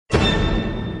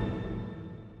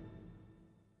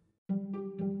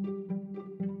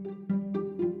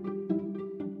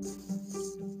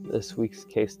This week's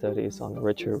case study is on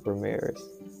Richard Ramirez,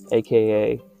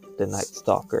 aka the Night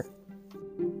Stalker.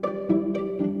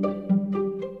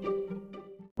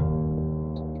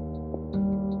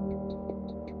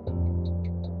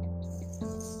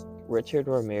 Richard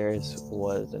Ramirez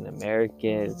was an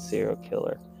American serial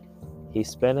killer. He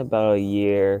spent about a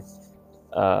year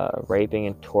raping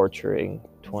and torturing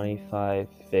 25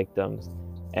 victims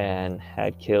and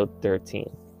had killed 13.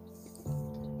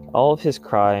 All of his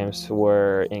crimes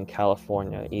were in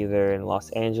California, either in Los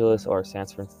Angeles or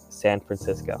San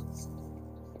Francisco.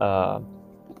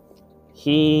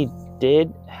 He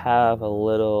did have a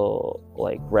little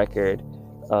record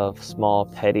of small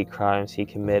petty crimes he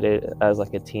committed as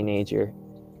a teenager.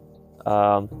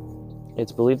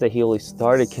 It's believed that he only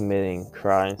started committing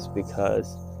crimes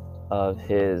because of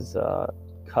his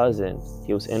cousin.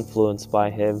 He was influenced by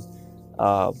him,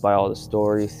 by all the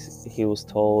stories he was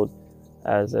told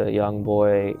as a young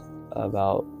boy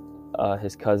about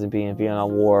his cousin being in the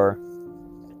Vietnam War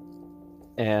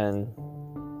and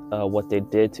what they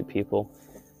did to people.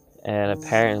 And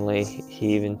apparently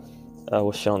he even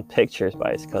was shown pictures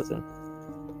by his cousin.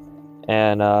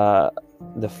 And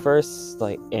the first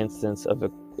instance of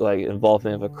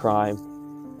involvement of a crime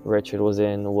Richard was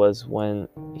in was when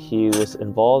he was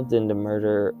involved in the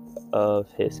murder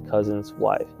of his cousin's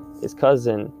wife. His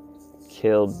cousin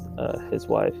killed his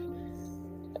wife,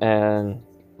 and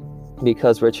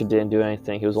because Richard didn't do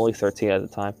anything, he was only 13 at the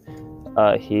time,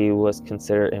 he was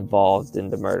considered involved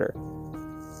in the murder.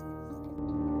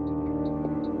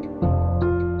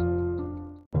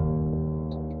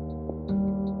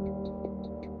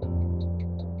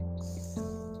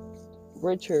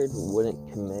 Richard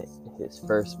wouldn't commit his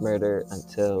first murder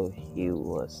until he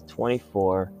was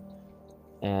 24,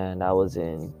 and that was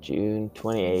in June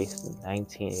 28th,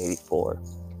 1984.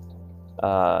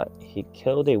 He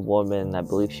killed a woman, I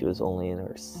believe she was only in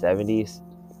her 70s,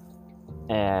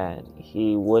 and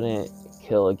he wouldn't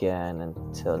kill again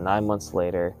until 9 months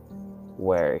later,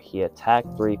 where he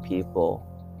attacked 3 people,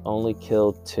 only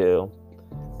killed 2,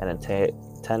 and then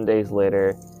 10 days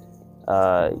later,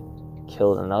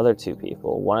 killed another 2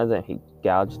 people. One of them, he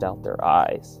gouged out their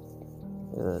eyes.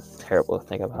 It's terrible to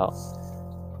think about.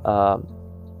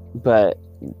 But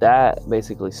that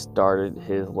basically started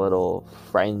his little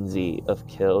frenzy of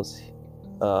kills.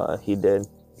 He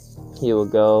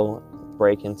would go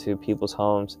break into people's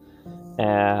homes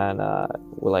and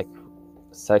would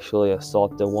sexually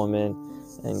assault the woman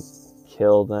and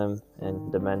kill them,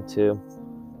 and the men too.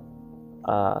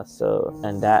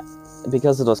 And that,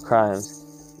 because of those crimes,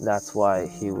 that's why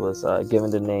he was given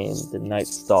the name the Night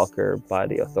Stalker by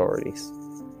the authorities.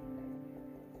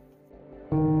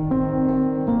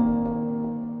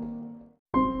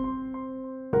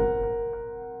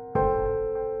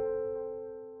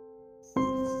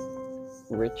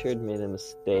 Richard made a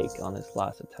mistake on his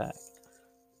last attack,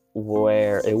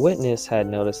 where a witness had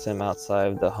noticed him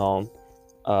outside the home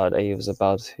that he was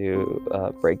about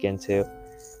to break into.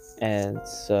 And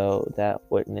so that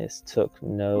witness took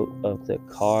note of the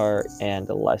car and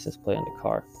the license plate on the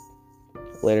car.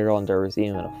 Later on, there was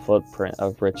even a footprint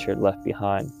of Richard left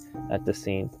behind at the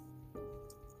scene.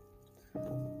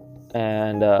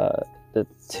 And the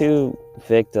 2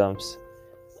 victims,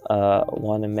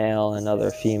 one a male, another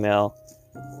a female,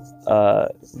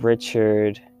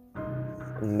 Richard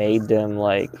made them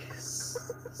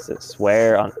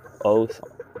swear on oath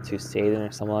to Satan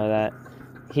or something like that.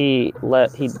 He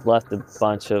left a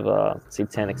bunch of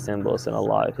satanic symbols in a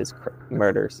lot of his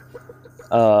murders.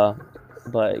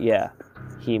 But yeah,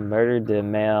 he murdered the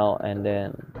male, and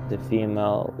then the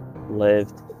female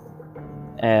lived.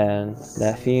 And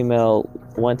that female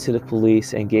went to the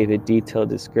police and gave a detailed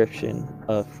description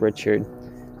of Richard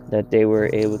that they were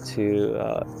able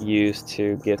to use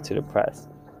to give to the press.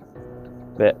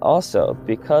 But also,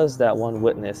 because that one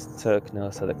witness took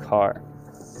notice of the car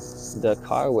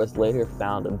was later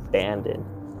found abandoned,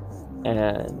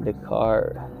 and the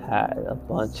car had a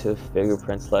bunch of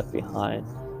fingerprints left behind,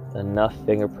 enough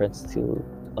fingerprints to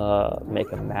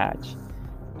make a match.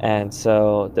 And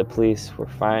so the police were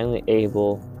finally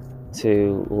able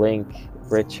to link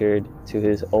Richard to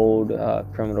his old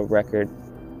criminal record,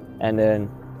 and then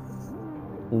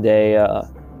they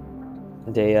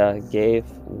gave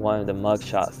one of the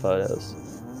mugshot photos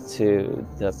to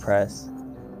the press,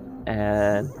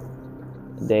 and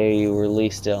they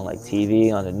released it on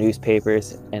TV, on the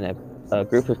newspapers, and a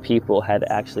group of people had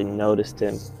actually noticed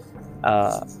him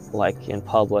in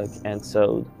public, and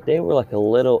so they were a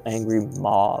little angry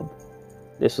mob.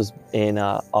 This was in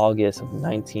August of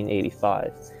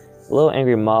 1985. A little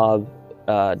angry mob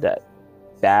that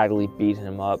badly beat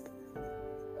him up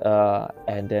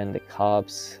and then the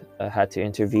cops had to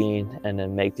intervene and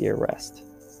then make the arrest.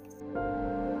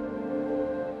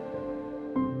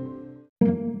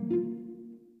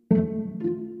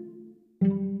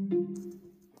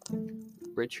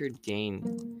 Richard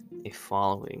gained a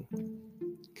following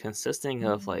consisting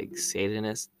of like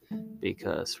Satanists,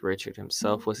 because Richard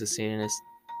himself was a Satanist,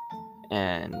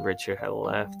 and Richard had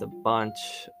left a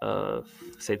bunch of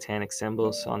satanic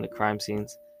symbols on the crime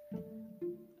scenes.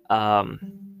 Um,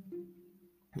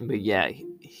 but yeah,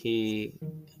 he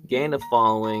gained a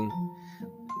following,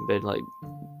 but like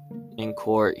in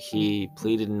court, he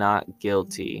pleaded not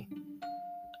guilty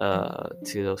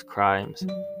to those crimes.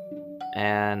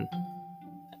 And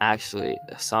actually,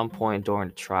 at some point during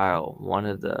the trial, one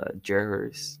of the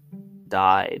jurors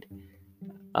died.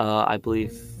 I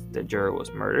believe the juror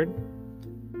was murdered.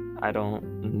 I don't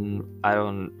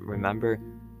remember.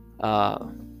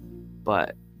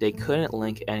 But they couldn't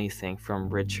link anything from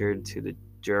Richard to the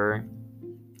juror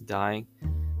dying.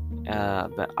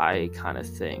 But I kind of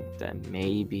think that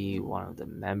maybe one of the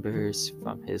members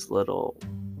from his little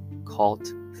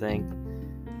cult thing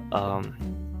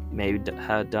maybe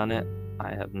had done it.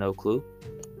 I have no clue.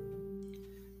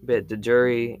 But the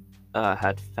jury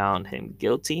had found him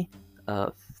guilty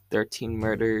of 13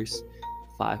 murders,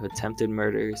 5 attempted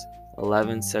murders,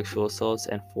 11 sexual assaults,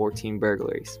 and 14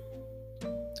 burglaries.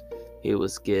 He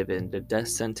was given the death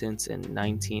sentence in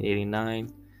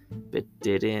 1989, but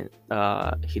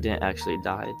he didn't actually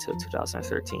die until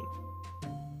 2013.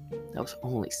 That was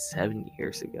only 7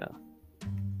 years ago.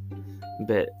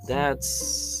 But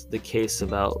that's the case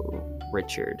about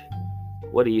Richard.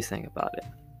 What do you think about it?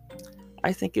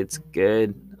 I think it's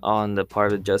good on the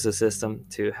part of the justice system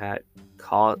to have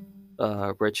caught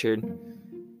Richard.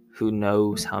 Who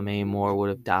knows how many more would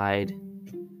have died.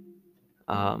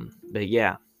 But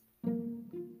yeah,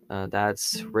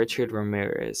 that's Richard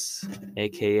Ramirez,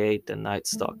 aka the Night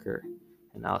Stalker,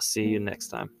 and I'll see you next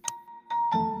time.